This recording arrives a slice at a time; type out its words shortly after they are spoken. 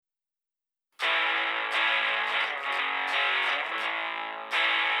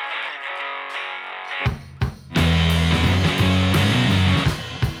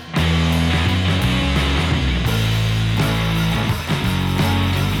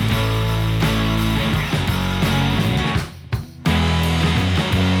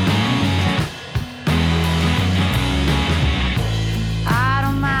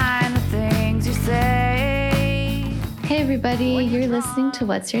everybody. You're listening to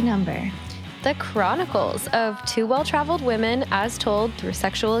What's Your Number? The chronicles of two well-traveled women as told through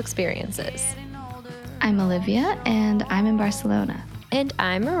sexual experiences. I'm Olivia, and I'm in Barcelona. And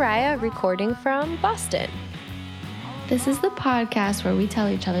I'm Mariah, recording from Boston. This is the podcast where we tell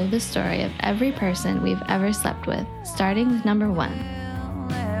each other the story of every person we've ever slept with, starting with number one.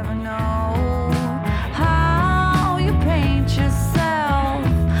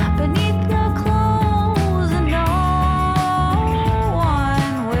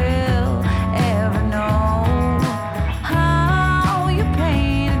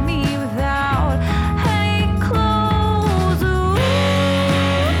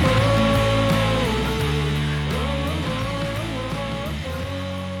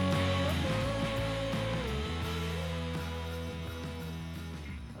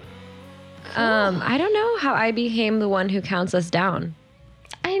 I don't know how I became the one who counts us down.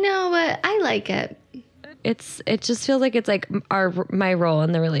 I know, but I like it. It just feels like it's like my role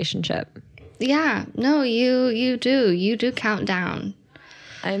in the relationship. Yeah, no, you do count down.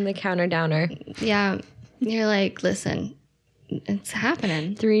 I'm the counter downer. Yeah, you're like, listen, it's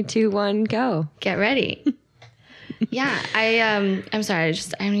happening. 3, 2, 1, go. Get ready. Yeah, I'm sorry.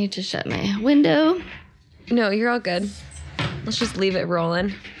 I need to shut my window. No, you're all good. Let's just leave it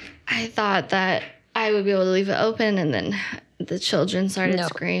rolling. I thought that I would be able to leave it open, and then the children started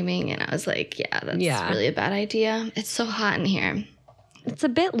screaming, and I was like, yeah, that's really a bad idea. It's so hot in here. It's a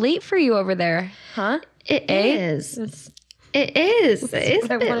bit late for you over there, huh? It is. It is. It's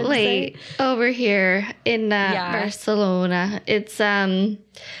a bit late over here in Barcelona. It's, I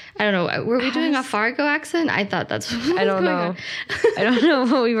don't know. Were we doing a Fargo accent? I thought that's what I don't know. I don't know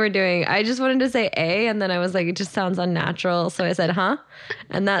what we were doing. I just wanted to say A, and then I was like, it just sounds unnatural. So I said, huh?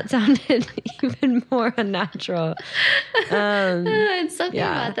 And that sounded even more unnatural. It's something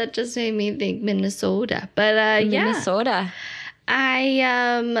about that just made me think Minnesota. But Minnesota.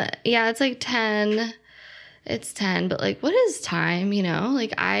 It's like 10. It's 10, but like, what is time? You know,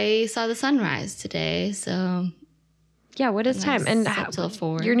 like I saw the sunrise today, so. Yeah, what is time? And till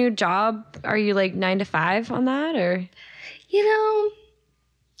 4. Your new job, are you like 9 to 5 on that, or? You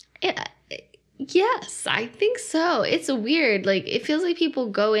know, yes, I think so. It's weird. Like, it feels like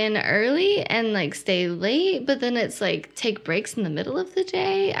people go in early and like stay late, but then it's like take breaks in the middle of the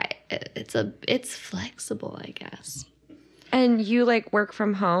day. It's flexible, I guess. And you like work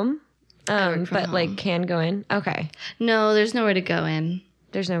from home? But home. Like can go in? Okay. No, there's nowhere to go in.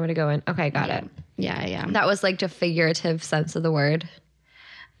 There's nowhere to go in. Okay, got it. Yeah. That was like the figurative sense of the word.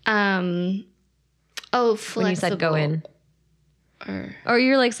 Flexible. When you said go in. Or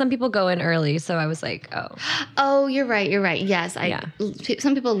you're like, some people go in early, so I was like, oh. Oh, you're right. Yes,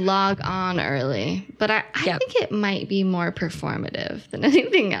 some people log on early, but I think it might be more performative than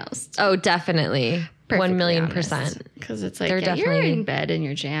anything else. Oh, definitely. 1,000,000%. Because it's like, you're in bed in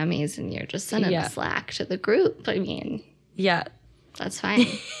your jammies and you're just sending a Slack to the group. I mean, that's fine.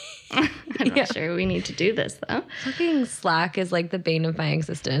 I'm not sure we need to do this, though. Fucking Slack is like the bane of my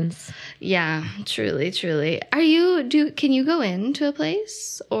existence. Yeah, truly. Can you go into a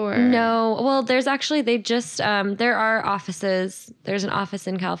place or? No. Well, there's actually, they just, there are offices. There's an office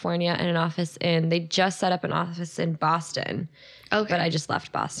in California and they just set up an office in Boston. Okay. But I just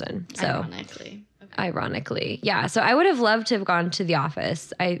left Boston. So Ironically. Yeah. So I would have loved to have gone to the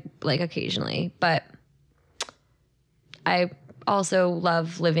office. I like occasionally, but I also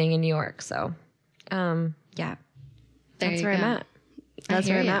love living in New York. So, that's where I'm at. That's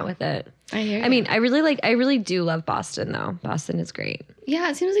where I'm at with it. I hear you. I mean, I really do love Boston though. Boston is great. Yeah.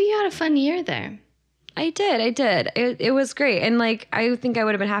 It seems like you had a fun year there. I did. It was great. And like, I think I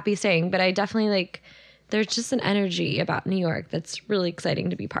would have been happy staying, but I definitely like, there's just an energy about New York that's really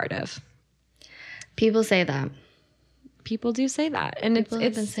exciting to be part of. People say that. People do say that. And People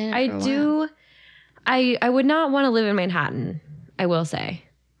have been saying it for a while. I would not want to live in Manhattan, I will say.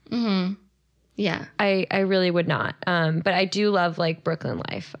 Mm-hmm. Yeah. I really would not. But I do love like Brooklyn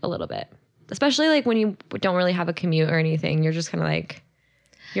life a little bit. Especially like when you don't really have a commute or anything. You're just kind of like,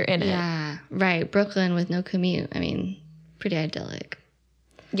 you're in it. Yeah, right. Brooklyn with no commute. I mean, pretty idyllic.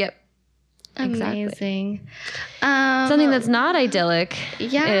 Yep. Amazing. Exactly. Something that's not idyllic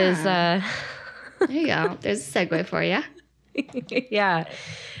is... there you go. There's a segue for you. Yeah.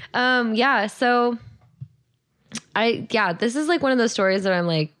 So this is like one of those stories that I'm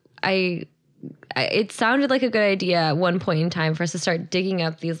like, it sounded like a good idea at one point in time for us to start digging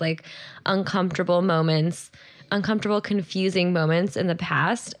up these like uncomfortable moments, confusing moments in the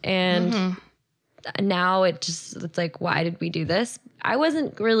past. And now it's like, why did we do this? I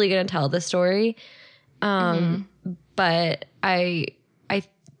wasn't really going to tell this story. But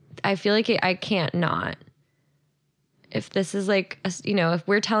I feel like I can't not. if this is like, if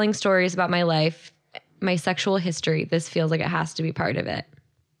we're telling stories about my life, my sexual history, this feels like it has to be part of it,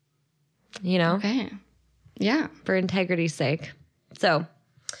 Okay. Yeah. for integrity's sake. So,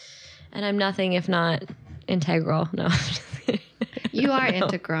 and I'm nothing if not integral. No. You are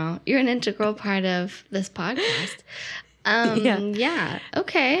integral. You're an integral part of this podcast. Yeah.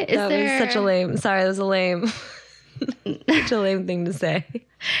 Okay. That was such a lame, sorry, that was a lame, such a lame thing to say.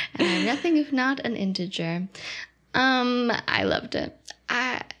 And I'm nothing if not an integer. I loved it.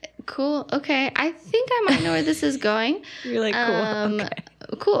 Cool. Okay. I think I might know where this is going. You're like, cool. Okay.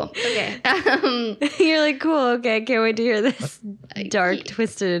 Cool. Okay. You're like, cool. Okay. I can't wait to hear this dark,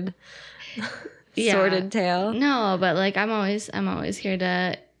 twisted, sordid tale. No, but like I'm always here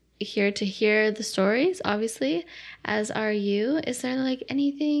to hear the stories, obviously, as are you. Is there like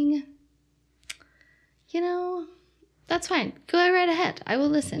anything, that's fine. Go right ahead. I will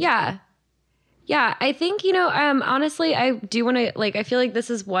listen. Yeah. Yeah. I think, honestly, I do want to, like, I feel like this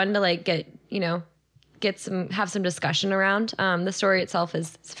is one to like get have some discussion around. The story itself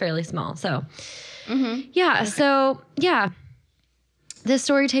is fairly small. So yeah. Okay. So yeah, this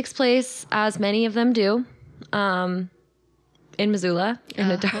story takes place, as many of them do, in Missoula,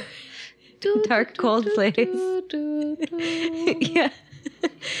 in a dark, cold place. Yeah.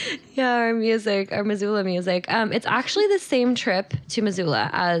 Yeah, our Missoula music. It's actually the same trip to Missoula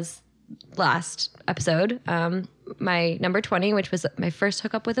as last episode. My number 20, which was my first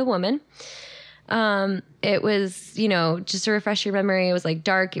hookup with a woman. It was, just to refresh your memory, it was like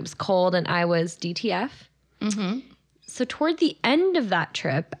dark, it was cold, and I was DTF. Mm-hmm. So toward the end of that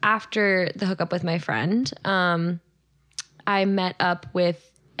trip, after the hookup with my friend, I met up with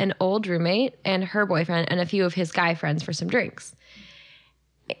an old roommate and her boyfriend and a few of his guy friends for some drinks.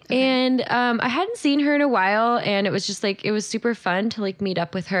 Okay. And I hadn't seen her in a while, and it was just like, it was super fun to like meet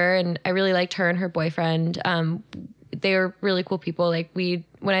up with her, and I really liked her and her boyfriend. They were really cool people. Like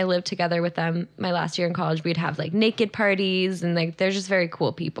when I lived together with them my last year in college, we'd have like naked parties, and like they're just very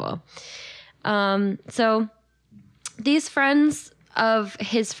cool people. So these friends of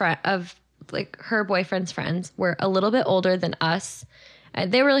like her boyfriend's friends were a little bit older than us.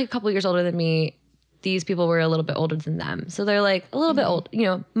 They were like a couple years older than me. These people were a little bit older than them. So they're like a little bit old,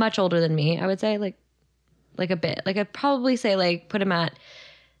 much older than me. I would say like a bit. Like I'd probably say like put them at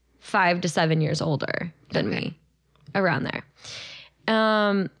 5 to 7 years older than me, around there.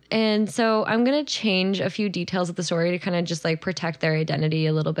 And so I'm going to change a few details of the story to kind of just like protect their identity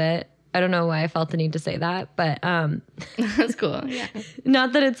a little bit. I don't know why I felt the need to say that, but that's cool. Yeah.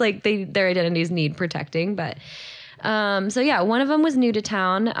 Not that it's like their identities need protecting, but so yeah, one of them was new to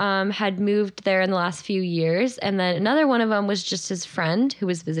town, had moved there in the last few years, and then another one of them was just his friend who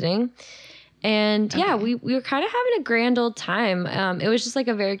was visiting. And yeah, we were kind of having a grand old time. It was just like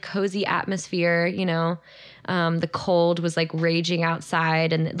a very cozy atmosphere, the cold was like raging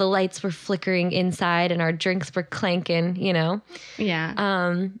outside, and the lights were flickering inside, and our drinks were clanking,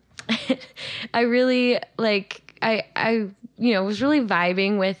 Yeah. I really I was really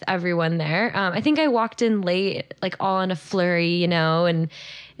vibing with everyone there. I think I walked in late, like all in a flurry, and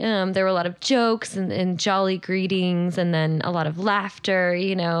there were a lot of jokes and jolly greetings, and then a lot of laughter,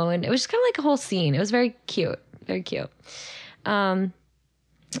 and it was just kind of like a whole scene. It was very cute, very cute.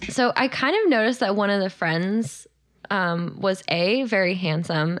 So I kind of noticed that one of the friends was A, very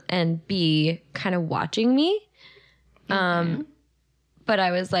handsome, and B, kind of watching me. Okay. But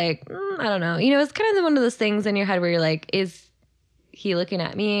I was like, I don't know. It's kind of one of those things in your head where you're like, is he looking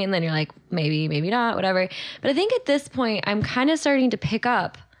at me? And then you're like, maybe, maybe not, whatever. But I think at this point, I'm kind of starting to pick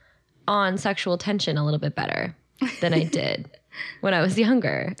up on sexual tension a little bit better than I did when I was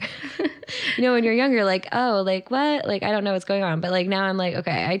younger. When you're younger, like, oh, like what? Like, I don't know what's going on. But like now I'm like,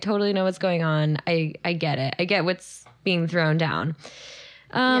 okay, I totally know what's going on. I get it. I get what's being thrown down.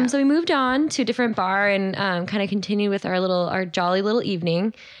 So we moved on to a different bar and kind of continued with our jolly little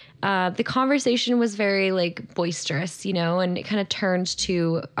evening. The conversation was very like boisterous, and it kind of turned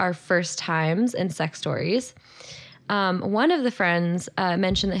to our first times and sex stories. One of the friends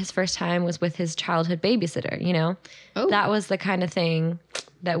mentioned that his first time was with his childhood babysitter, Oh. That was the kind of thing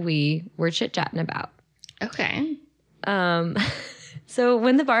that we were chit-chatting about. Okay. So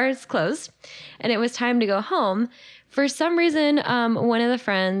when the bars closed and it was time to go home, for some reason, one of the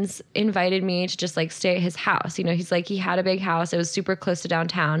friends invited me to just like stay at his house. He had a big house. It was super close to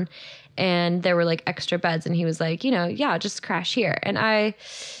downtown, and there were like extra beds. And he was like, yeah, just crash here. And I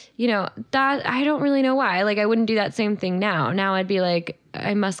don't really know why. Like I wouldn't do that same thing now. Now I'd be like,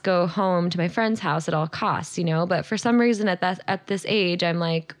 I must go home to my friend's house at all costs, But for some reason at this age, I'm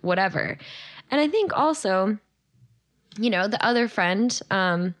like, whatever. And I think also, the other friend,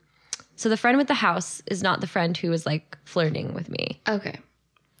 So the friend with the house is not the friend who was like flirting with me. Okay.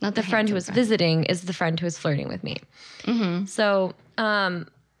 Not The friend who was visiting is the friend who was flirting with me. Mm-hmm. So, I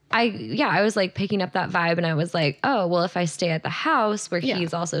was like picking up that vibe, and I was like, oh, well, if I stay at the house where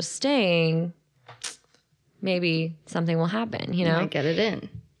he's also staying, maybe something will happen, you know? Might get it in.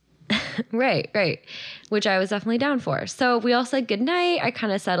 Right. Which I was definitely down for. So we all said goodnight. I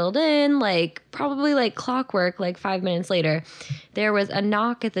kind of settled in, like probably like clockwork, like 5 minutes later, there was a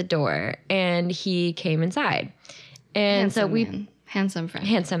knock at the door and he came inside. And handsome friend.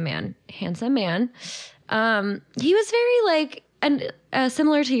 Handsome man. He was very like, and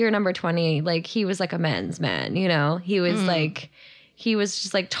similar to your number 20, like he was like a men's man, you know? He was like, he was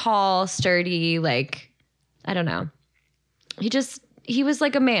just like tall, sturdy, like, I don't know. He was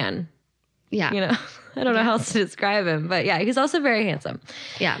like a man. Yeah. You know, I don't know how else to describe him, but yeah, he's also very handsome.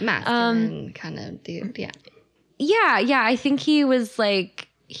 Yeah, masculine kind of dude. Yeah. Yeah. I think he was like,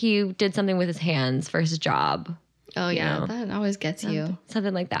 he did something with his hands for his job. Oh, yeah. You know? That always gets you.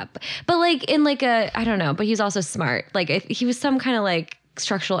 Something like that. But like in like I don't know, but he's also smart. Like he was some kind of like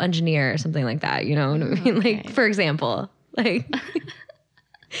structural engineer or something like that. You know what I mean? Okay. Like, for example, like...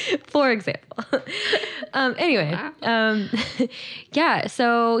 For example. Anyway, wow. Yeah,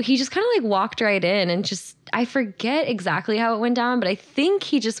 so he just kind of like walked right in and just, I forget exactly how it went down, but I think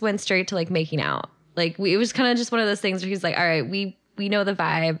he just went straight to like making out. Like it was kind of just one of those things where he's like, all right, we know the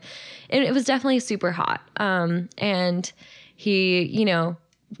vibe. And it was definitely super hot. And he, you know,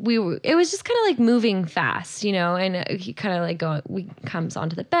 it was just kind of like moving fast, you know, and he kind of like comes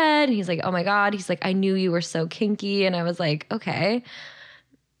onto the bed and he's like, oh my God. He's like, I knew you were so kinky. And I was like, okay.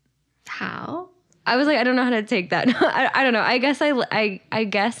 How? I was like, I don't know how to take that. I don't know. I guess I was like,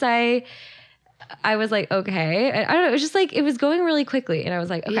 okay. I don't know. It was just like, it was going really quickly. And I was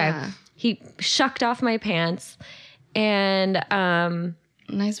like, okay. Yeah. He shucked off my pants and,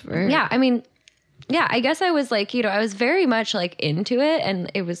 nice verb. Yeah. I mean, yeah, I guess I was like, you know, I was very much like into it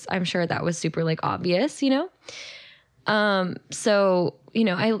and I'm sure that was super like obvious, you know? So, you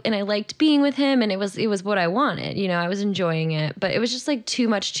know, I liked being with him and it was what I wanted, you know, I was enjoying it, but it was just like too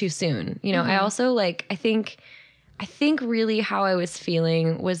much too soon. You know, I also like, I think really how I was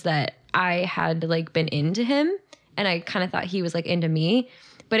feeling was that I had like been into him and I kind of thought he was like into me,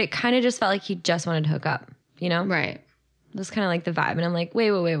 but it kind of just felt like he just wanted to hook up, you know? Right. It was kind of like the vibe. And I'm like,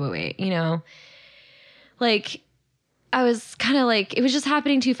 wait, you know, like, I was kind of like, it was just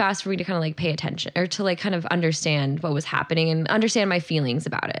happening too fast for me to kind of like pay attention or to like kind of understand what was happening and understand my feelings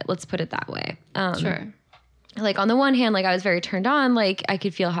about it. Let's put it that way. Sure. Like on the one hand, like I was very turned on, like I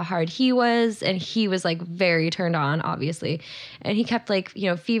could feel how hard he was and he was like very turned on, obviously. And he kept like, you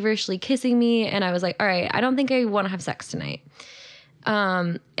know, feverishly kissing me. And I was like, all right, I don't think I want to have sex tonight.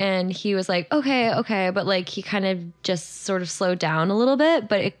 And he was like, okay. But like, he kind of just sort of slowed down a little bit,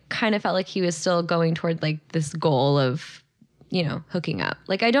 but it kind of felt like he was still going toward like this goal of, you know, hooking up.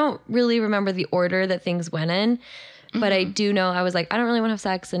 Like, I don't really remember the order that things went in, but I do know I was like, I don't really want to have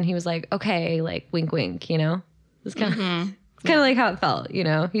sex. And he was like, okay, like wink, wink, you know, it's kind of, it's kind of like how it felt, you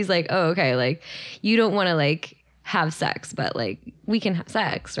know, he's like, oh, okay. Like you don't want to like have sex, but like we can have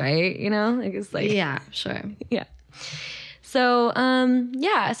sex, right? You know, like it's like, yeah, sure. Yeah. So,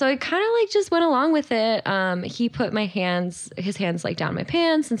 so I kind of like just went along with it. He put his hands like down my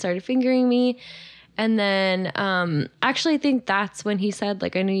pants and started fingering me. And then, actually I think that's when he said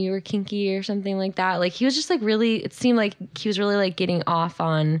like, I knew you were kinky or something like that. Like he was just like really, it seemed like he was really like getting off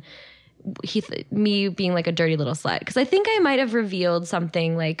on me being like a dirty little slut. Cause I think I might've revealed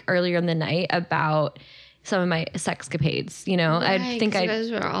something like earlier in the night about some of my sexcapades, you know, right, I think you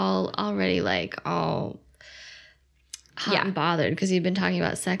guys were all already like all hot and bothered because you've been talking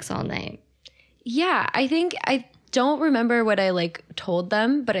about sex all night. Yeah, I think I don't remember what I like told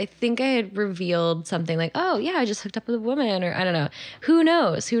them, but I think I had revealed something like, oh yeah, I just hooked up with a woman, or I don't know. Who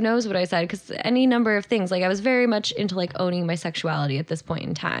knows what I said, because any number of things. Like I was very much into like owning my sexuality at this point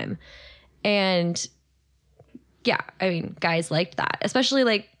in time. And yeah, I mean, guys liked that, especially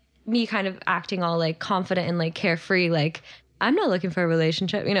like me kind of acting all like confident and like carefree, like I'm not looking for a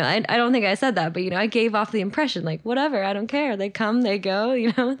relationship. You know, I don't think I said that, but, you know, I gave off the impression like, whatever, I don't care. They come, they go,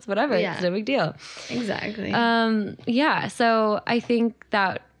 you know, it's whatever. Yeah. It's no big deal. Exactly. Yeah. So I think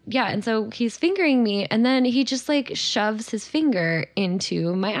that, yeah. And so he's fingering me and then he just like shoves his finger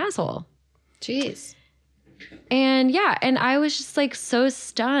into my asshole. Jeez. And yeah, and I was just like so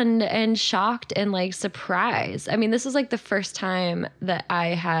stunned and shocked and like surprised. I mean, this was like the first time that I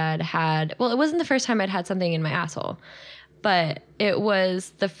had, well, it wasn't the first time I'd had something in my asshole. But it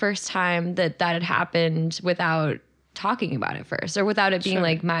was the first time that had happened without talking about it first or without it being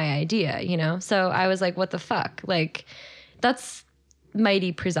like my idea, you know? So I was like, what the fuck? Like, that's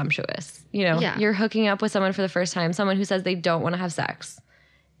mighty presumptuous. You know, Yeah. you're hooking up with someone for the first time, someone who says they don't want to have sex.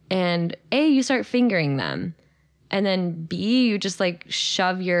 And A, you start fingering them. And then B, you just like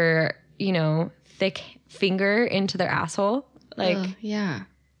shove your, you know, thick finger into their asshole. Like, Ugh, yeah.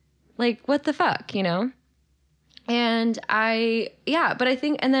 like what the fuck, you know? And but I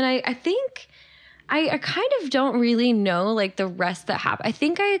think, and then I think I kind of don't really know like the rest that happened. I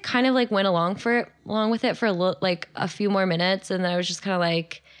think I kind of like went along with it for a few more minutes. And then I was just kind of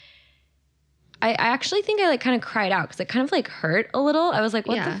like, I actually think I like kind of cried out because it kind of like hurt a little. I was like,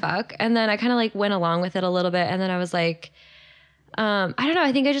 what the fuck? And then I kind of like went along with it a little bit. And then I was like, I don't know.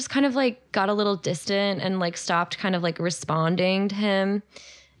 I think I just kind of like got a little distant and like stopped kind of like responding to him.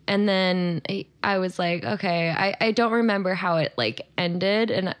 And then I was like, okay, I don't remember how it like ended.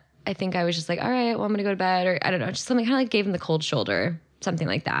 And I think I was just like, all right, well, I'm going to go to bed, or I don't know, just something kind of like gave him the cold shoulder, something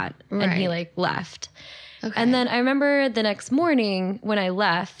like that. Right. And he like left. Okay. And then I remember the next morning when I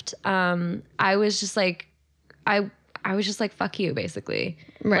left, I was just like, I was just like, fuck you, basically.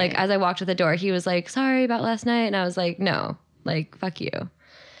 Right. Like, as I walked to the door, he was like, sorry about last night. And I was like, no, like, fuck you.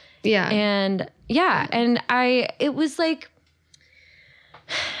 Yeah. And it was like,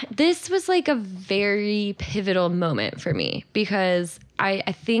 this was like a very pivotal moment for me because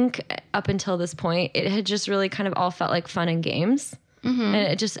I think up until this point, it had just really kind of all felt like fun and games. Mm-hmm.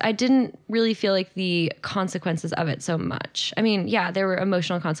 And I didn't really feel like the consequences of it so much. I mean, yeah, there were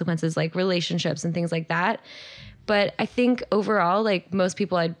emotional consequences like relationships and things like that. But I think overall, like most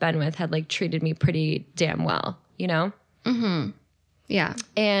people I'd been with had like treated me pretty damn well, you know? Mm-hmm. Yeah.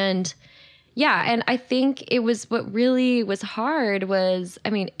 And yeah, and I think it was what really was hard was, I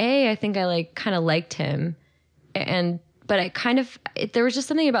mean, I think I like kind of liked him. But I kind of, there was just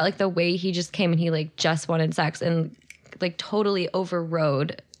something about like the way he just came and he like just wanted sex and like totally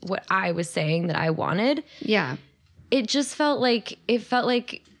overrode what I was saying that I wanted. Yeah. It felt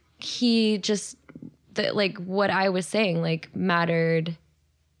like he just, that like what I was saying like mattered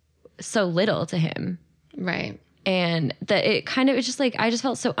so little to him. Right. And that it's just like, I just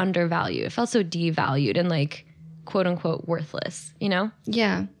felt so undervalued. It felt so devalued and like quote unquote worthless, you know?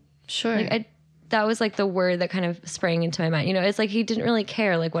 Yeah. Sure. Like that was like the word that kind of sprang into my mind. You know, it's like he didn't really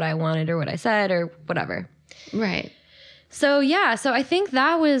care like what I wanted or what I said or whatever. Right. So yeah, so I think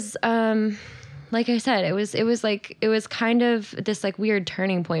that was like I said, it was kind of this like weird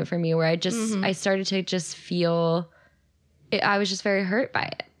turning point for me where I just I started to just feel I was just very hurt by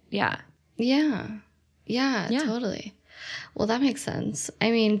it. Yeah. Yeah. Yeah, totally. Well, that makes sense.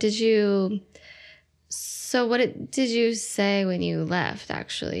 I mean, did you say when you left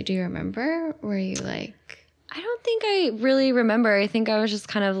actually? Do you remember? Were you like, I don't think I really remember. I think I was just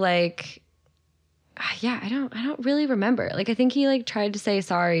kind of like, yeah, I don't really remember. Like, I think he like tried to say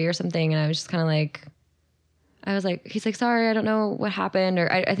sorry or something. And I was just kind of like, he's like, sorry, I don't know what happened.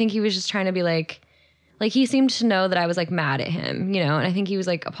 Or I think he was just trying to be like he seemed to know that I was like mad at him, you know? And I think he was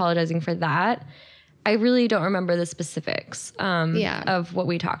like apologizing for that. I really don't remember the specifics of what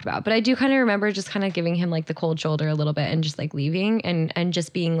we talked about. But I do kind of remember just kind of giving him like the cold shoulder a little bit and just like leaving and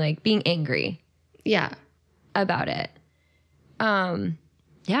just being angry. Yeah. About it.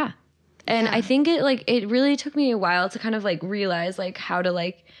 Yeah. And I think it really took me a while to kind of like realize like how to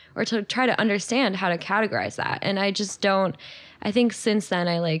like, or to try to understand how to categorize that. And I just don't, I think since then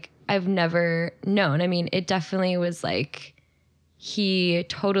I've never known. I mean, it definitely was like he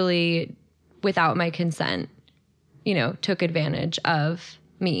totally, without my consent, you know, took advantage of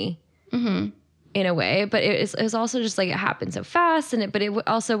me in a way. But it was also just like it happened so fast, but it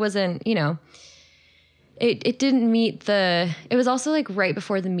also wasn't, you know, it didn't meet it was also like right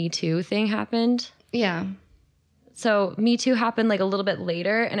before the Me Too thing happened. Yeah. So Me Too happened like a little bit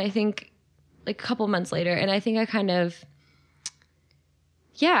later, and I think like a couple months later, and I think I kind of,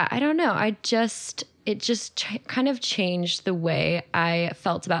 I don't know. It just kind of changed the way I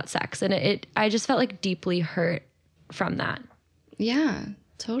felt about sex. And I just felt like deeply hurt from that. Yeah,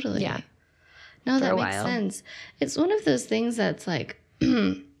 totally. Yeah. No, that makes sense. It's one of those things that's like,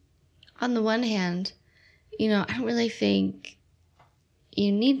 on the one hand, you know, I don't really think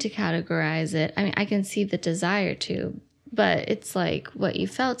you need to categorize it. I mean, I can see the desire to, but it's like what you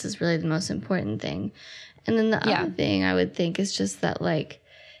felt is really the most important thing. And then the other thing I would think is just that like,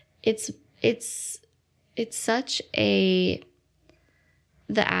 it's such the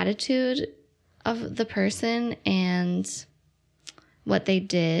attitude of the person and what they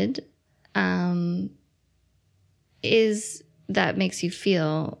did is that makes you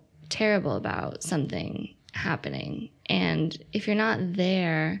feel terrible about something happening. And if you're not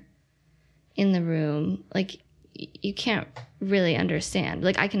there in the room, like you can't really understand.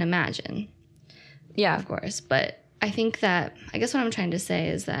 Like I can imagine. Yeah. Of course. But I think that, I guess what I'm trying to say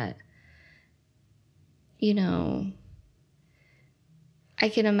is that, you know, I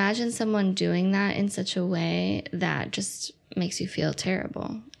can imagine someone doing that in such a way that just makes you feel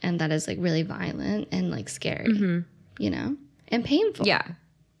terrible. And that is like really violent and like scary, you know, and painful. Yeah.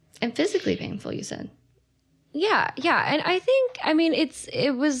 And physically painful, you said. Yeah. Yeah. And I think, I mean,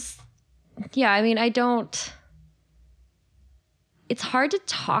 I don't, it's hard to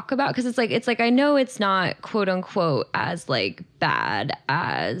talk about because it's like, I know it's not quote unquote as like bad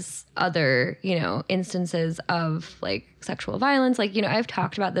as other, you know, instances of like sexual violence. Like, you know, I've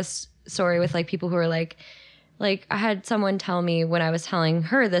talked about this story with like people who are like I had someone tell me when I was telling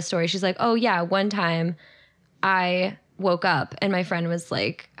her this story, she's like, oh yeah, one time I woke up and my friend was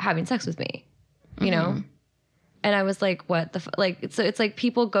like having sex with me, you know? And I was like, what the like, so it's like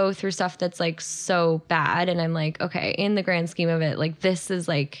people go through stuff that's like so bad. And I'm like, okay, in the grand scheme of it, like this is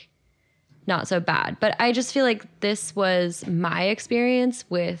like not so bad. But I just feel like this was my experience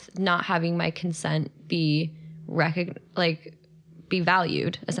with not having my consent be be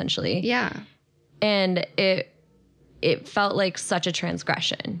valued essentially. Yeah. And it felt like such a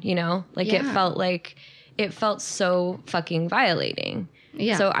transgression, you know? Like it felt so fucking violating.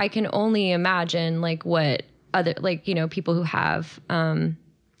 Yeah. So I can only imagine like what other, like, you know, people who have it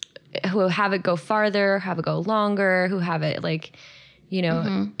go farther, have it go longer, who have it like, you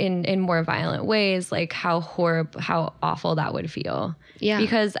know, in more violent ways, like how awful that would feel. Yeah.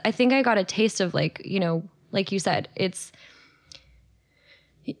 Because I think I got a taste of like, you know, like you said, you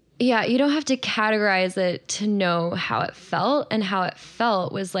don't have to categorize it to know how it felt, and how it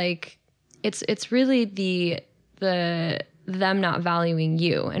felt was like, it's really them not valuing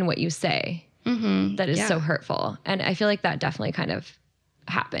you and what you say. That is so hurtful. And I feel like that definitely kind of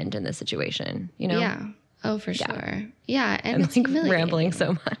happened in this situation, you know? Yeah. Oh, for sure. Yeah. And I'm it's like humiliating. rambling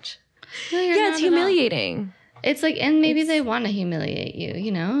so much. No, Yeah, it's humiliating. It's like, and maybe they want to humiliate you,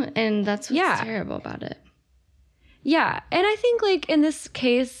 you know? And that's what's terrible about it. Yeah. And I think like in this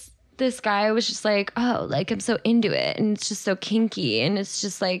case, this guy was just like, oh, like I'm so into it and it's just so kinky and it's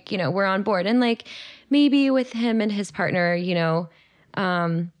just like, you know, we're on board. And like maybe with him and his partner, you know,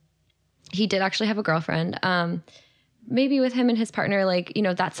 he did actually have a girlfriend. Maybe with him and his partner, like, you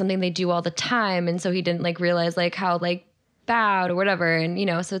know, that's something they do all the time. And so he didn't like realize like how like bad or whatever. And, you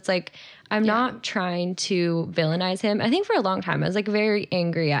know, so it's like, I'm not trying to villainize him. I think for a long time I was like very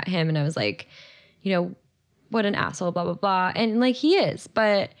angry at him and I was like, you know, what an asshole, blah, blah, blah. And like he is,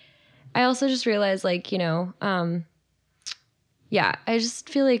 but I also just realized like, you know, I just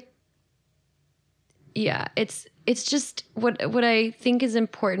feel like, it's just what I think is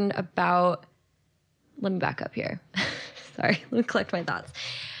important about, let me back up here. Sorry, let me collect my thoughts.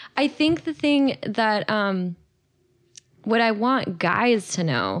 I think the thing that, what I want guys to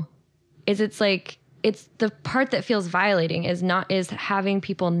know is it's the part that feels violating is having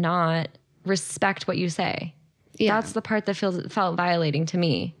people not respect what you say. Yeah. That's the part that felt violating to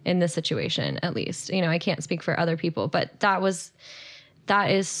me in this situation, at least. You know, I can't speak for other people, but that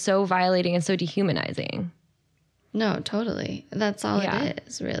is so violating and so dehumanizing. No, totally. That's all it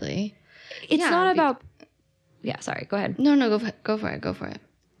is, really. It's not about... Yeah, sorry. Go ahead. No, go for it.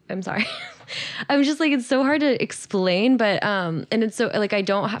 I'm sorry. I'm just like, it's so hard to explain, but and it's so like I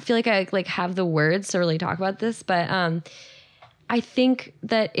don't feel like I like have the words to really talk about this, but I think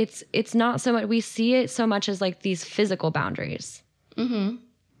that it's not so much, we see it so much as like these physical boundaries.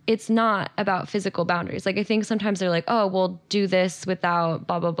 It's not about physical boundaries. Like I think sometimes they're like, oh, we'll do this without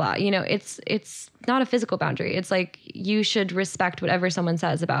blah blah blah. You know, it's not a physical boundary. It's like you should respect whatever someone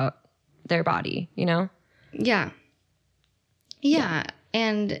says about their body. You know. Yeah.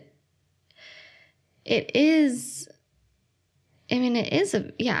 And it is, it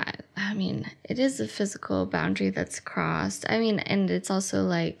is a physical boundary that's crossed. And it's also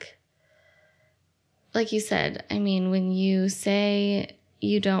like you said, when you say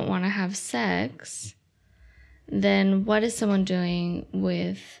you don't want to have sex, then what is someone doing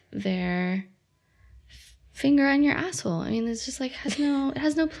with their finger on your asshole? It's just like, it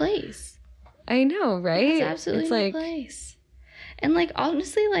has no place. I know, right? It has absolutely no place. And like,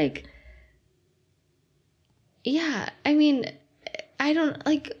 honestly, like, yeah, I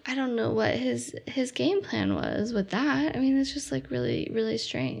don't know what his game plan was with that. It's just like really, really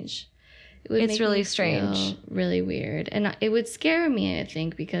strange. It's really strange, really weird, and it would scare me, I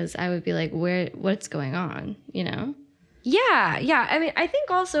think, because I would be like, what's going on, you know? Yeah. I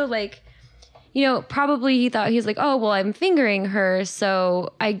think also like, you know, probably he thought, he's like, oh, well, I'm fingering her,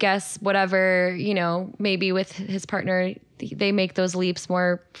 so I guess whatever, you know, maybe with his partner, they make those leaps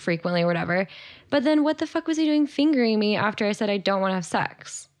more frequently or whatever. But then what the fuck was he doing fingering me after I said I don't want to have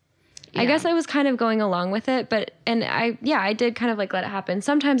sex? I guess I was kind of going along with it, I did kind of like let it happen.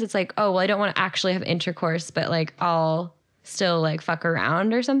 Sometimes it's like, oh, well, I don't want to actually have intercourse, but like I'll still like fuck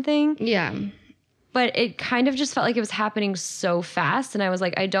around or something. Yeah. But it kind of just felt like it was happening so fast. And I was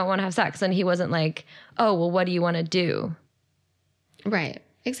like, I don't want to have sex. And he wasn't like, oh, well, what do you want to do? Right.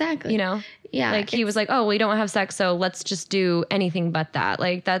 Exactly. You know? Yeah. Like he was like, oh, we don't want to have sex, so let's just do anything but that.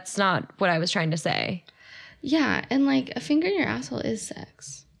 Like that's not what I was trying to say. Yeah. And like a finger in your asshole is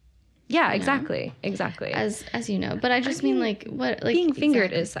sex. Yeah, exactly. Exactly. As you know. But I just mean like what like being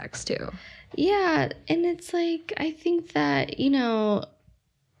fingered is sex too. Yeah. And it's like I think that, you know,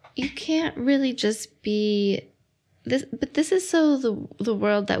 you can't really just be this, but this is so the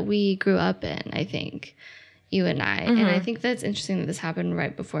world that we grew up in, I think, you and I. And I think that's interesting that this happened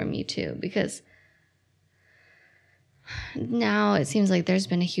right before Me Too, because now it seems like there's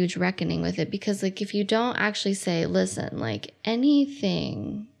been a huge reckoning with it, because like if you don't actually say, listen, like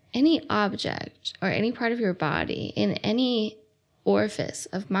anything, any object or any part of your body in any orifice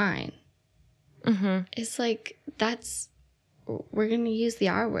of mine, it's like we're going to use the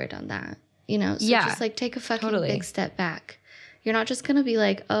R word on that, you know? So just like take a fucking big step back. You're not just going to be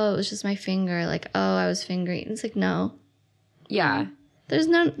like, oh, it was just my finger. Like, oh, I was fingering. It's like, no. Yeah. There's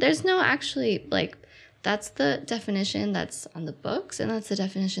no actually, like, that's the definition that's on the books. And that's the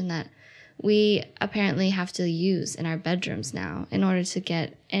definition that we apparently have to use in our bedrooms now in order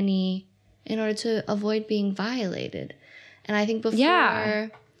to avoid being violated. And I think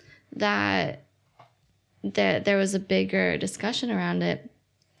before that there was a bigger discussion around it,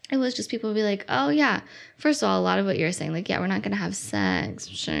 it was just people would be like, oh yeah, first of all, a lot of what you're saying, like, yeah, we're not gonna have sex,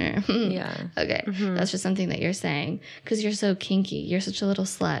 sure. Yeah. Okay, that's just something that you're saying because you're so kinky, you're such a little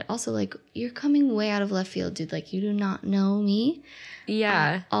slut. Also, like, you're coming way out of left field, dude. Like, you do not know me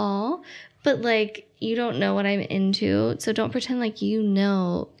at all, but like, you don't know what I'm into, so don't pretend like you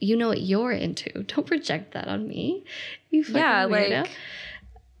know what you're into. Don't project that on me, you fucking weirdo.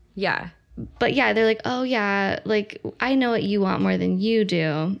 But yeah, they're like, oh yeah, like I know what you want more than you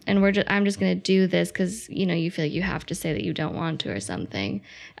do, and I'm just gonna do this because you know you feel like you have to say that you don't want to or something.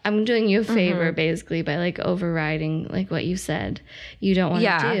 I'm doing you a favor basically by like overriding like what you said you don't want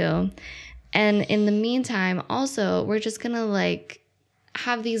to do. And in the meantime, also we're just gonna like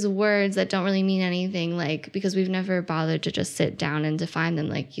have these words that don't really mean anything, like because we've never bothered to just sit down and define them.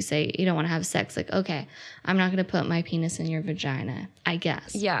 Like you say you don't want to have sex, like okay, I'm not gonna put my penis in your vagina, I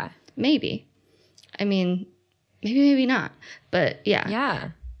guess. Yeah. Maybe. I mean, maybe not. But yeah. Yeah.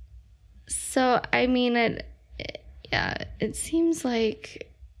 So, I mean, it seems like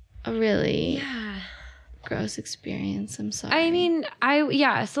a really gross experience. I'm sorry. I mean,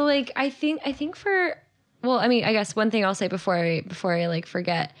 so like I think for, well, I mean, I guess one thing I'll say before I like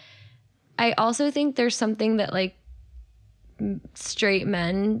forget, I also think there's something that like straight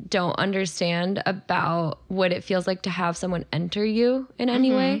men don't understand about what it feels like to have someone enter you in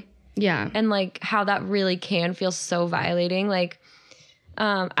any way. Yeah. And like how that really can feel so violating. Like,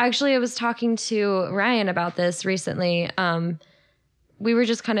 actually I was talking to Ryan about this recently. We were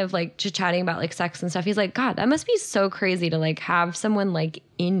just kind of like chatting about like sex and stuff. He's like, God, that must be so crazy to like have someone like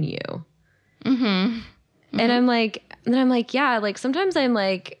in you. And I'm like, yeah, like sometimes I'm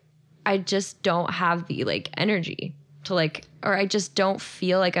like, I just don't have the like energy to like, or I just don't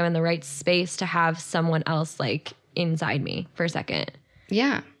feel like I'm in the right space to have someone else like inside me for a second.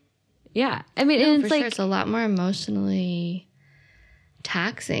 Yeah. Yeah. I mean, No, and for it's like, sure it's a lot more emotionally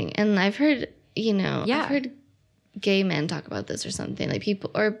taxing. And I've heard, you know, I've heard gay men talk about this or something, like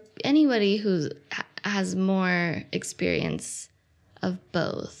people or anybody who has more experience of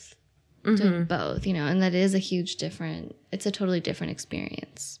both, doing both, you know, and that is it's a totally different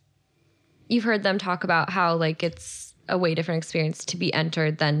experience. You've heard them talk about how like it's a way different experience to be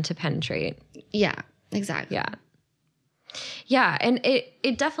entered than to penetrate. Yeah, exactly. Yeah. Yeah, and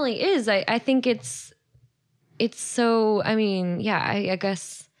it definitely is. I think it's so, I mean, yeah, I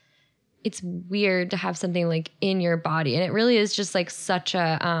guess it's weird to have something like in your body, and it really is just like such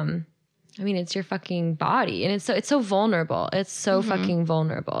a I mean, it's your fucking body, and it's so vulnerable. It's so fucking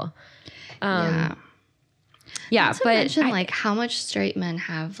vulnerable. Yeah, Not to mention like how much straight men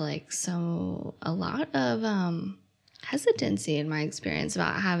have like a lot of hesitancy in my experience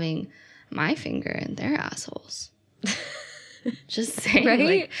about having my finger in their assholes. Just saying, right?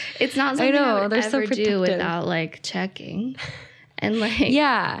 Like, it's not something I would ever do without like checking, and like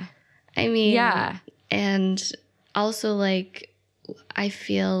I mean, and also like I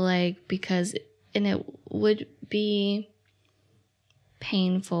feel like it would be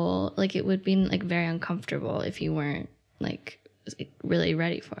painful, like it would be like very uncomfortable if you weren't like really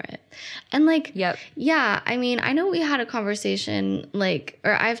ready for it. And like, Yep. yeah, I mean, I know we had a conversation, like,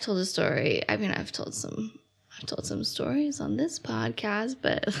 or I've told a story. I mean, I've told some stories on this podcast,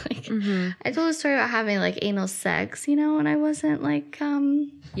 but like, I told a story about having like anal sex, you know, when I wasn't like,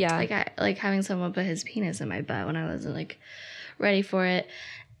 Yeah. like I like having someone put his penis in my butt when I wasn't like ready for it.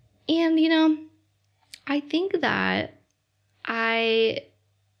 And, you know, I think that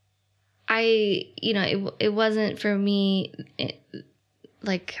you know, it wasn't for me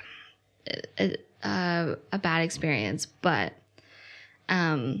like a bad experience, but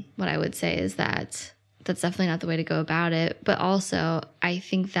what I would say is that that's definitely not the way to go about it. But also, I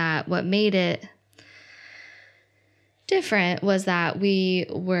think that what made it different was that we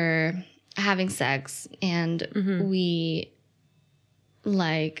were having sex and we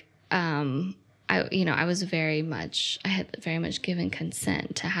like I had very much given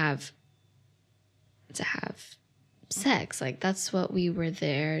consent to have sex. Like that's what we were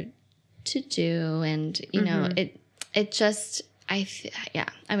there to do. And you know, it just I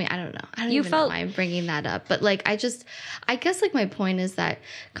mean, I don't know. I don't even know why I'm bringing that up. But like I guess like my point is that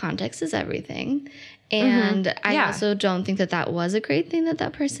context is everything. And I also don't think that was a great thing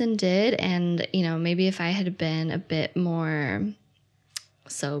that person did. And, you know, maybe if I had been a bit more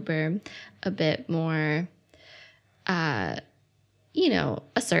sober, a bit more, you know,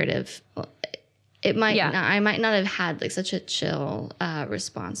 assertive, it might not, I might not have had like such a chill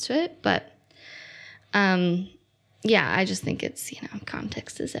response to it. But yeah, I just think it's, you know,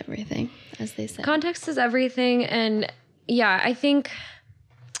 context is everything, as they say. Context is everything. And yeah, I think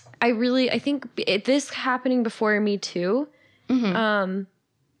this happening before me too,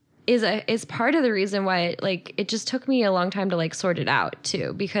 is part of the reason why it just took me a long time to like sort it out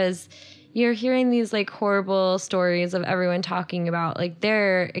too, because you're hearing these like horrible stories of everyone talking about like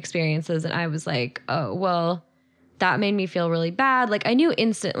their experiences. And I was like, oh, well, that made me feel really bad. Like I knew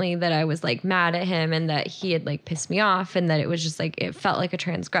instantly that I was like mad at him and that he had like pissed me off and that it was just like, it felt like a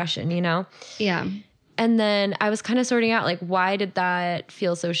transgression, you know? Yeah. And then I was kind of sorting out like, why did that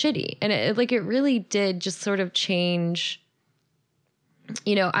feel so shitty? And it really did just sort of change,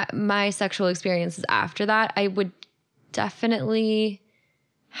 you know, my sexual experiences after that. I would definitely,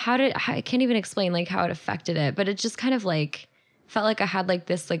 I can't even explain like how it affected it, but it just kind of like felt like I had like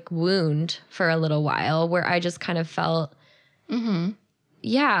this like wound for a little while where I just kind of felt,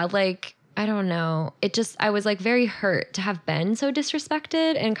 yeah, like, I don't know. I was like very hurt to have been so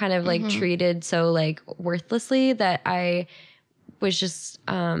disrespected and kind of like treated so like worthlessly that I was just,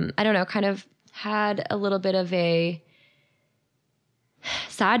 I don't know, kind of had a little bit of a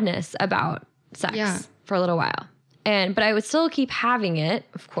sadness about sex for a little while. But I would still keep having it,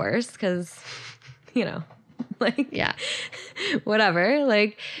 of course, because, you know, like, whatever,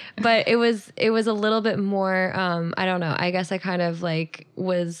 like, but it was a little bit more, I don't know, I guess I kind of like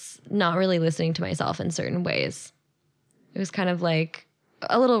was not really listening to myself in certain ways. It was kind of like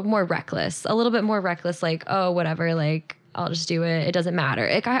a little bit more reckless, like, oh, whatever, like, I'll just do it. It doesn't matter.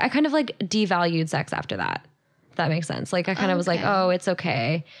 I kind of like devalued sex after that, if that makes sense. Like I kind of was like, oh, it's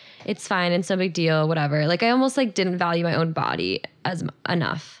okay. It's fine. It's no big deal, whatever. Like I almost like didn't value my own body as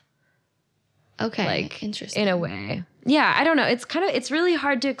enough. Okay. Like, interesting. In a way. Yeah, I don't know. It's really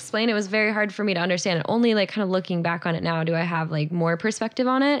hard to explain. It was very hard for me to understand it. Only like kind of looking back on it now do I have like more perspective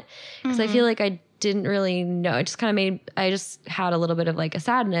on it. Because I feel like I didn't really know. It just kind of I just had a little bit of like a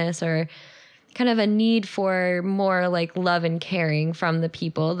sadness or kind of a need for more like love and caring from the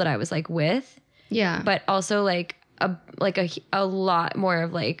people that I was like with. Yeah. But also like a lot more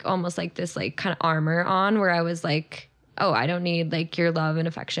of like almost like this like kind of armor on where I was like, oh, I don't need like your love and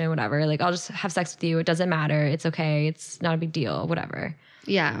affection, whatever. Like I'll just have sex with you. It doesn't matter. It's okay. It's not a big deal, whatever.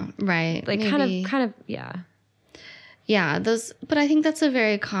 Yeah, right. Like maybe. kind of, yeah. Yeah, but I think that's a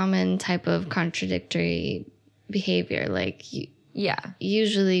very common type of contradictory behavior. Like,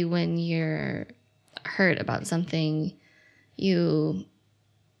 usually when you're hurt about something, you'll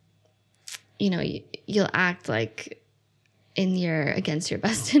act like against your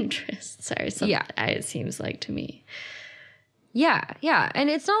best interests or something. Yeah, it seems like to me. Yeah, yeah. And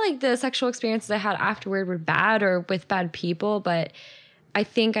it's not like the sexual experiences I had afterward were bad or with bad people, but I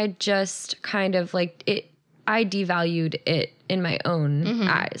think I just kind of like it. I devalued it in my own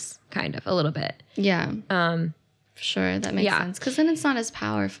eyes, kind of a little bit. Yeah. Sure, that makes sense. Because then it's not as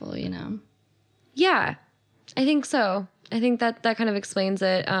powerful, you know. Yeah, I think so. I think that kind of explains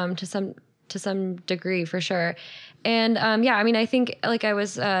it to some degree for sure. And I mean, I think like I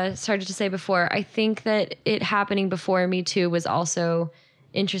was started to say before, I think that it happening before me too was also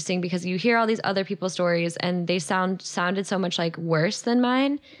interesting because you hear all these other people's stories and they sounded so much like worse than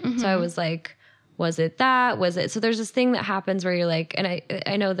mine. So I was like, Was it that? Was it? So there's this thing that happens where you're like, and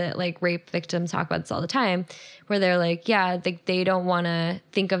I know that like rape victims talk about this all the time, where they're like, yeah, they don't want to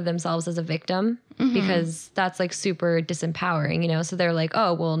think of themselves as a victim because that's like super disempowering, you know? So they're like,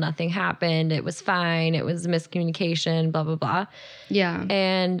 oh, well, nothing happened. It was fine. It was miscommunication, blah, blah, blah. Yeah.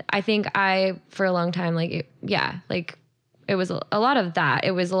 And I think for a long time, like, it was a lot of that.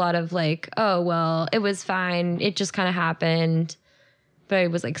 It was a lot of like, oh, well, it was fine. It just kind of happened. But I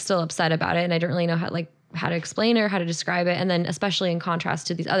was like still upset about it. And I didn't really know how to explain it or how to describe it. And then especially in contrast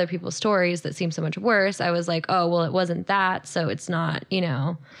to these other people's stories that seem so much worse, I was like, oh, well, it wasn't that. So it's not, you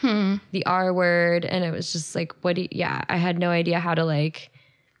know, the R word. And it was just like, I had no idea how to like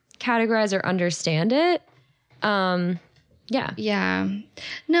categorize or understand it. Yeah. Yeah.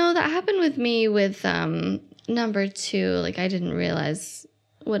 No, that happened with me with number 2. Like I didn't realize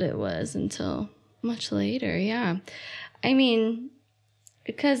what it was until much later. Yeah. I mean,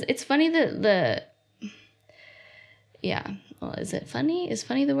 because it's funny that well, is it funny? Is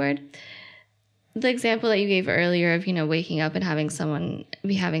funny the word? The example that you gave earlier of, you know, waking up and having someone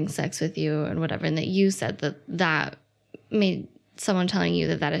be having sex with you and whatever, and that you said that made someone telling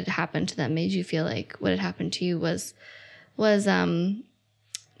you that had happened to them made you feel like what had happened to you was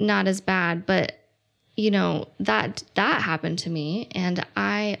not as bad. But, you know, that happened to me, and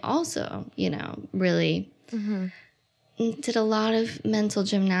I also, you know, really did a lot of mental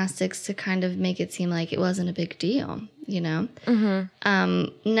gymnastics to kind of make it seem like it wasn't a big deal, you know?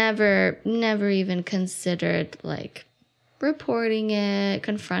 Never even considered like reporting it,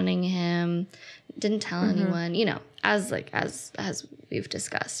 confronting him, didn't tell anyone, you know, as we've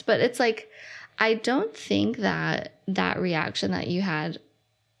discussed. But it's like, I don't think that reaction that you had,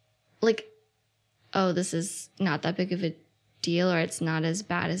 like, oh, this is not that big of a deal, or it's not as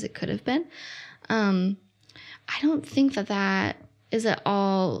bad as it could have been. I don't think that is at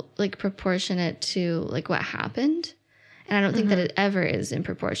all like proportionate to like what happened. And I don't think that it ever is in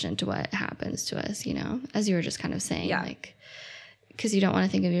proportion to what happens to us, you know, as you were just kind of saying, like, because you don't want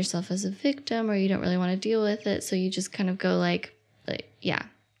to think of yourself as a victim, or you don't really want to deal with it. So you just kind of go like yeah,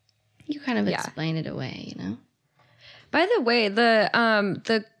 you kind of explain it away, you know? By the way,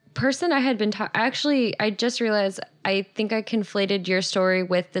 the person I had been actually, I just realized, I think I conflated your story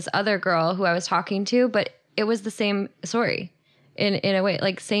with this other girl who I was talking to, but it was the same story in a way,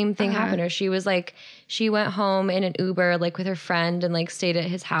 like same thing happened to her. She was like, she went home in an Uber, like with her friend, and like stayed at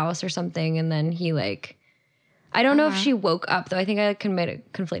his house or something. And then he like, I don't know if she woke up though. I think I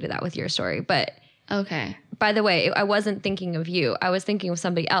conflated that with your story, but okay. By the way, I wasn't thinking of you. I was thinking of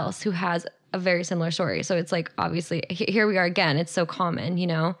somebody else who has a very similar story. So it's like, obviously here we are again. It's so common, you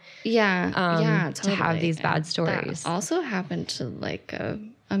know? Yeah. Totally. To have these bad stories. That also happened to like a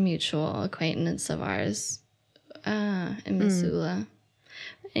mutual acquaintance of ours in Missoula.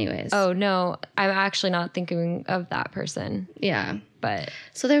 Anyways. Oh, no. I'm actually not thinking of that person. Yeah. But.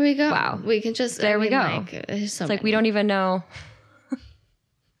 So there we go. Wow. We can just. There we go. Like, it's like we don't even know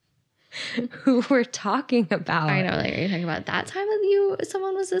who we're talking about. I know. Like, are you talking about that time that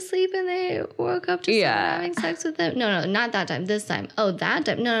someone was asleep and they woke up to someone having sex with them? No, not that time. This time. Oh, that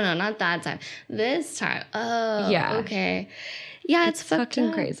time. No, not that time. This time. Oh, yeah. Okay. Yeah, it's fucking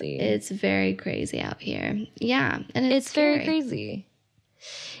up. Crazy. It's very crazy out here. Yeah, and it's very crazy.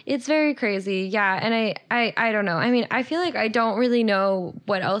 It's very crazy. Yeah, and I don't know. I mean, I feel like I don't really know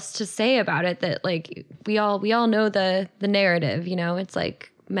what else to say about it. That like we all know the narrative. You know, it's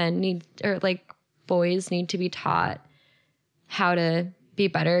like boys need to be taught how to be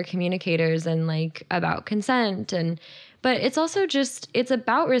better communicators and like about consent, but it's also just it's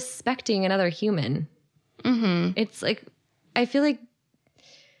about respecting another human. It's like. I feel like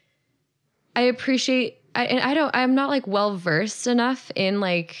I appreciate, I'm not like well versed enough in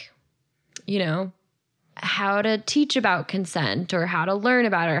like, you know, how to teach about consent or how to learn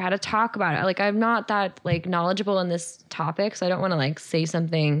about it or how to talk about it. Like I'm not that like knowledgeable in this topic. So I don't want to like say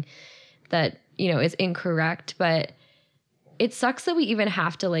something that, you know, is incorrect, but it sucks that we even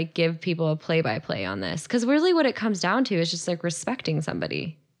have to like give people a play-by-play on this. Cause really what it comes down to is just like respecting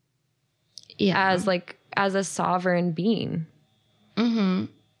somebody. Yeah. As a sovereign being.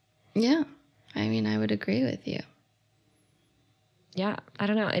 Yeah. I mean, I would agree with you. Yeah. I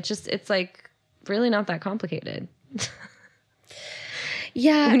don't know. It's like really not that complicated.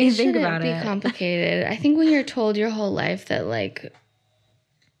 Yeah. When you think about it. Complicated. I think when you're told your whole life that like,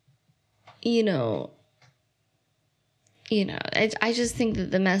 you know, I just think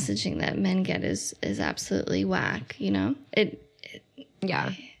that the messaging that men get is absolutely whack, you know?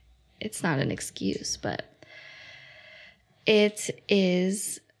 It's not an excuse, but it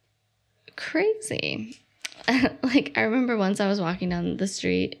is crazy. Like, I remember once I was walking down the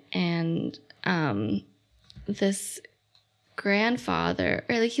street and this grandfather,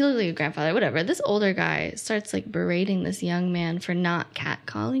 or like he looked like a grandfather, whatever. This older guy starts like berating this young man for not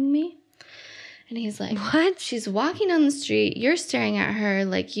catcalling me. And he's like, What? She's walking down the street. You're staring at her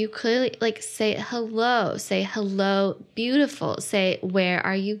like you clearly, like, say hello, beautiful. Say, where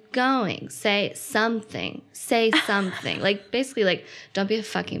are you going? Say something. Like, basically, like, don't be a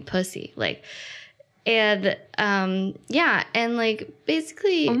fucking pussy. Like, and yeah. And like,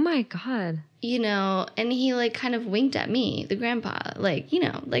 basically, Oh my God. you know, and he like kind of winked at me, the grandpa, like, you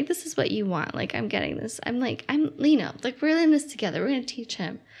know, like, this is what you want. Like, I'm getting this. I'm, you know, like, we're in this together. We're going to teach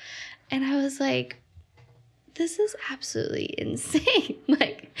him. And I was like, this is absolutely insane.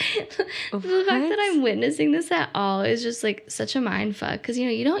 Like, the fact that I'm witnessing this at all is just like such a mind fuck. Because, you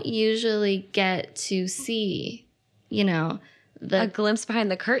know, you don't usually get to see, you know, A glimpse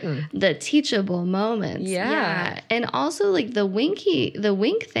behind the curtain. the teachable moments. Yeah. And also like the wink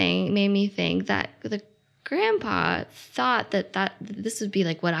thing made me think that the grandpa thought that this would be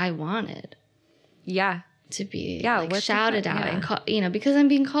like what I wanted Yeah. to be Yeah, like shouted out yeah. and call, you know, because I'm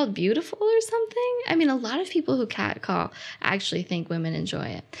being called beautiful or something. I mean, a lot of people who catcall actually think women enjoy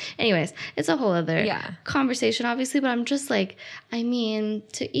it. Anyways, it's a whole other conversation, obviously, but I'm just like, I mean,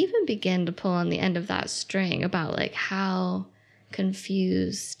 to even begin to pull on the end of that string about like how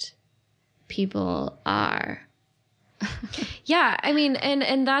confused people are. Yeah, I mean,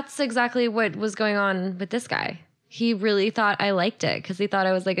 and that's exactly what was going on with this guy. He really thought I liked it because he thought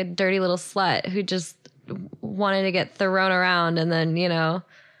I was like a dirty little slut who just wanted to get thrown around, and then, you know,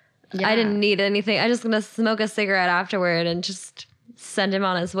 I didn't need anything. I just gonna smoke a cigarette afterward and just send him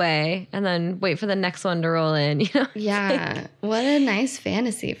on his way, and then wait for the next one to roll in. You know? Yeah, what a nice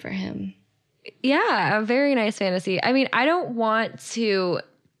fantasy for him. Yeah, a very nice fantasy. I mean, I don't want to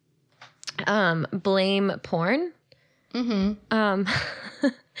blame porn. I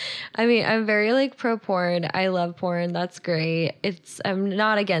mean, I'm very like pro porn. I love porn. That's great. I'm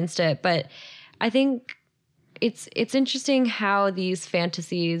not against it, but I think it's interesting how these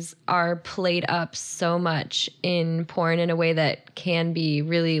fantasies are played up so much in porn in a way that can be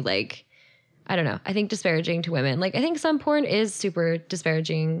really like, I don't know, I think disparaging to women. Like, I think some porn is super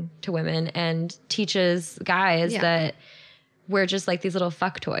disparaging to women and teaches guys that we're just like these little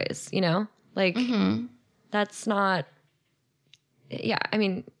fuck toys, you know? Like, that's not, I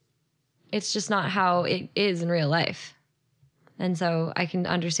mean, it's just not how it is in real life. And so I can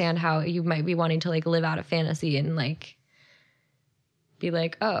understand how you might be wanting to like live out a fantasy and like be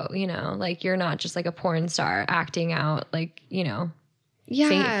like, oh, you know, like you're not just like a porn star acting out like, you know,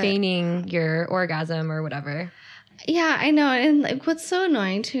 feigning your orgasm or whatever. Yeah, I know. And like what's so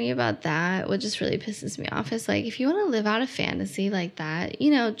annoying to me about that, what just really pisses me off is like, if you want to live out a fantasy like that, you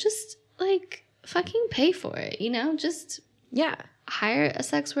know, just like fucking pay for it, you know, just hire a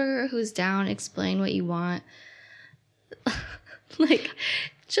sex worker who's down, explain what you want. Like,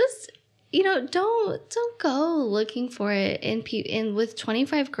 just, you know, don't go looking for it in with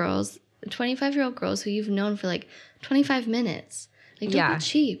 25-year-old girls who you've known for like 25 minutes. Like, don't be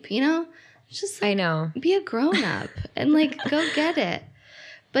cheap, you know? Just like, I know. Be a grown up and like go get it.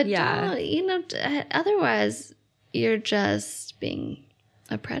 But don't, you know, otherwise you're just being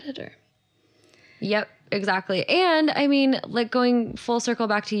a predator. Yep, exactly. And I mean, like going full circle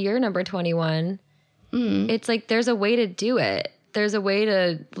back to your number 21, it's like there's a way to do it. There's a way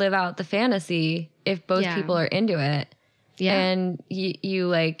to live out the fantasy if both people are into it. Yeah. And you're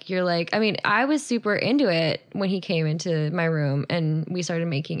like, I mean, I was super into it when he came into my room and we started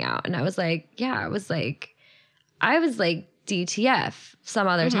making out. And I was like, I was like DTF some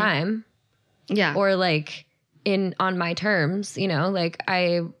other time. Yeah. Or like on my terms, you know, like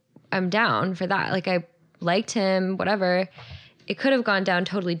I'm down for that. Like I liked him, whatever. It could have gone down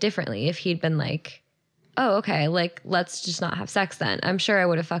totally differently if he'd been like, oh, okay, like, let's just not have sex then. I'm sure I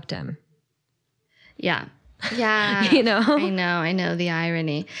would have fucked him. Yeah. Yeah. You know? I know the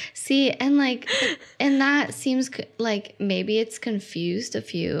irony. See, and like, and that seems like maybe it's confused a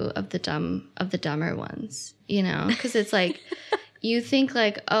few of the dumber ones, you know? Because it's like, you think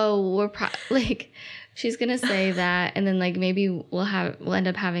like, oh, like, she's going to say that, and then like maybe we'll end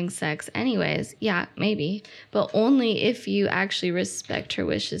up having sex anyways. Yeah, maybe. But only if you actually respect her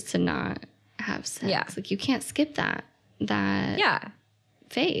wishes to not have sex. Yeah. Like you can't skip that step.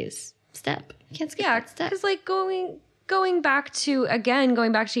 You can't skip that step. Because like going back to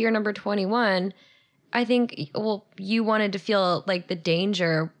your number 21, I think, well, you wanted to feel like the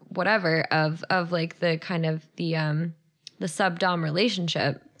danger, whatever, of like the kind of the sub-dom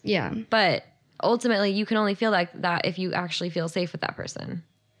relationship. Yeah. But ultimately you can only feel like that if you actually feel safe with that person.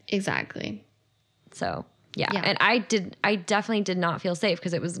 Exactly. So Yeah. Yeah. And I definitely did not feel safe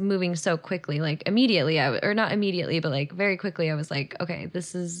because it was moving so quickly. Like immediately, or not immediately, but like very quickly, I was like, okay,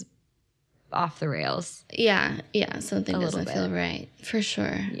 this is off the rails. Yeah. Something A little doesn't feel bit. right. For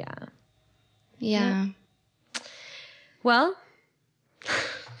sure. Yeah. Yeah. Well,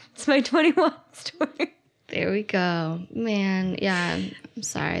 it's my 21 story. There we go. Man, yeah. I'm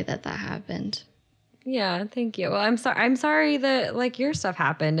sorry that happened. Yeah, thank you. Well, I'm sorry that like your stuff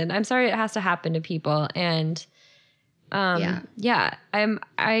happened, and I'm sorry it has to happen to people. And I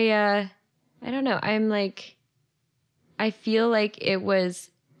don't know. I'm like, I feel like it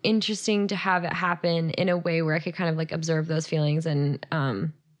was interesting to have it happen in a way where I could kind of like observe those feelings, and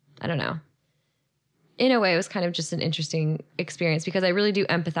I don't know. In a way, it was kind of just an interesting experience because I really do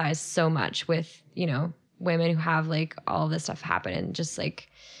empathize so much with, you know, women who have like all of this stuff happen, and just like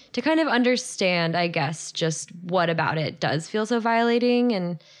to kind of understand, I guess, just what about it does feel so violating,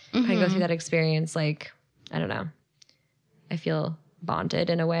 and kind of go through that experience. Like, I don't know. I feel bonded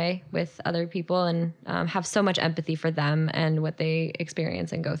in a way with other people, and have so much empathy for them and what they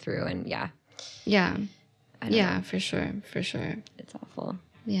experience and go through. And yeah. Yeah. I don't know. For sure. It's awful.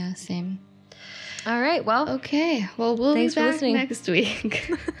 Yeah, same. All right. Well, Okay. Well, we'll Thanks be for back listening. next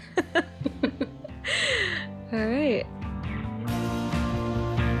week. all right.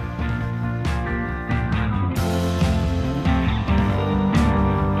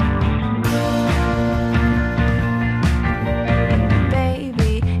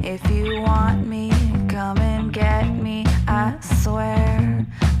 Baby, if you want me, come and get me. I swear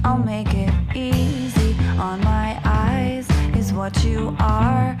I'll make it easy. On my eyes is what you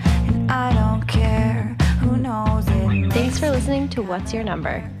are, and I don't care who knows it. Thanks for listening to What's Your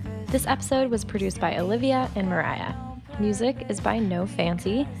Number? This episode was produced by Olivia and Mariah. Music is by No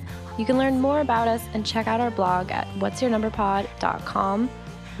Fancy. You can learn more about us and check out our blog at whatsyournumberpod.com.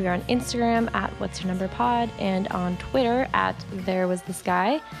 We are on Instagram at whatsyournumberpod and on Twitter at therewasthis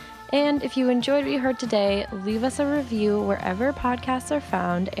guy. And if you enjoyed what you heard today, leave us a review wherever podcasts are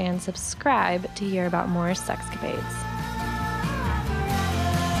found and subscribe to hear about more sexcapades.